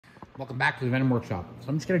Welcome back to the Venom Workshop. So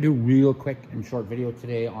I'm just going to do a real quick and short video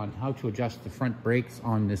today on how to adjust the front brakes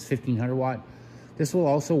on this 1500 watt. This will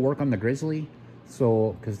also work on the Grizzly,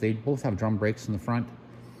 so because they both have drum brakes in the front.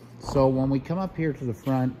 So when we come up here to the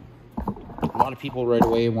front, a lot of people right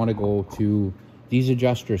away want to go to these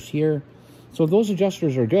adjusters here. So those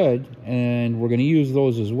adjusters are good, and we're going to use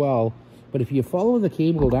those as well. But if you follow the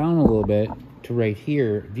cable down a little bit to right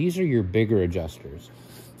here, these are your bigger adjusters.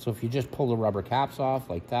 So if you just pull the rubber caps off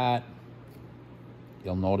like that,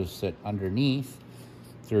 you'll notice that underneath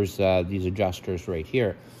there's these adjusters right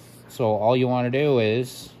here. So all you want to do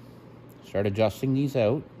is start adjusting these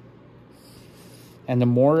out. And the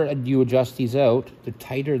more you adjust these out, the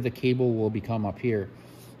tighter the cable will become up here.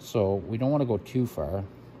 So we don't want to go too far.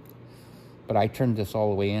 But I turned this all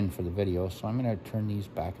the way in for the video, so I'm going to turn these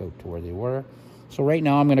back out to where they were. So right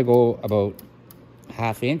now I'm going to go about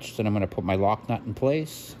 ½ inch, then I'm going to put my lock nut in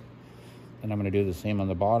place, and I'm going to do the same on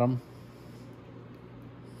the bottom.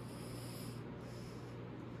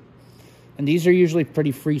 And these are usually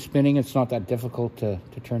pretty free spinning. It's not that difficult to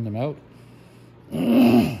turn them out.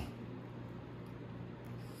 There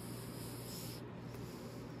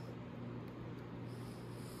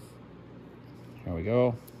we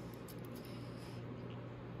go.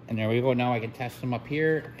 And there we go. Now I can test them up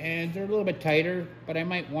here, and they're a little bit tighter, but I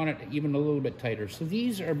might want it even a little bit tighter. So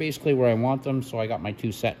these are basically where I want them. So I got my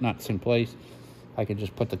 2 set nuts in place. I can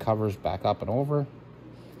just put the covers back up and over.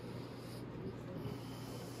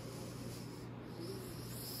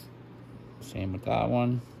 Same with that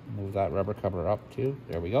one. Move that rubber cover up too.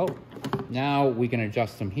 There we go. Now we can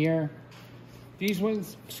adjust them here. These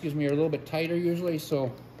ones, excuse me, are a little bit tighter usually,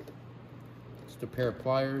 so just a pair of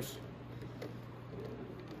pliers.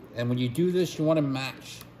 And when you do this, you want to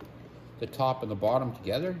match the top and the bottom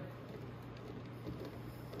together.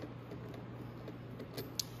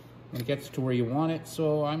 And it gets to where you want it,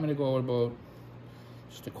 so I'm going to go about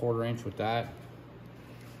just a 1/4 inch with that,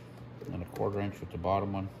 and a 1/4 inch with the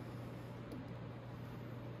bottom one.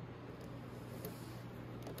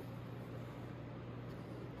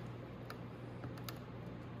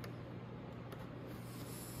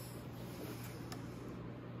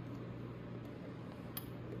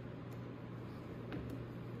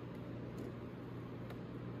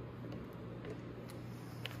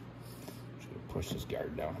 Push this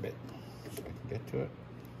guard down a bit so I can get to it.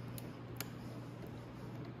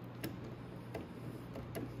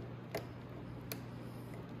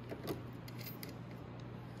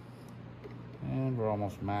 And we're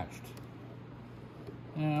almost matched.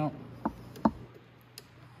 Now,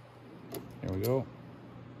 there we go.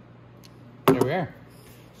 There we are.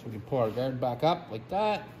 So we can pull our guard back up like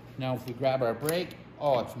that. Now if we grab our brake,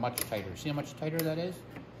 oh, it's much tighter. See how much tighter that is?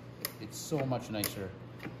 It's so much nicer.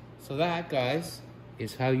 So that, guys,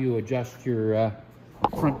 is how you adjust your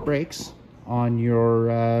front brakes on your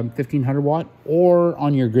 1500 watt or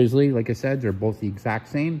on your Grizzly. Like I said, they're both the exact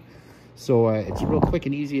same. So it's a real quick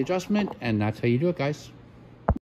and easy adjustment, and that's how you do it, guys.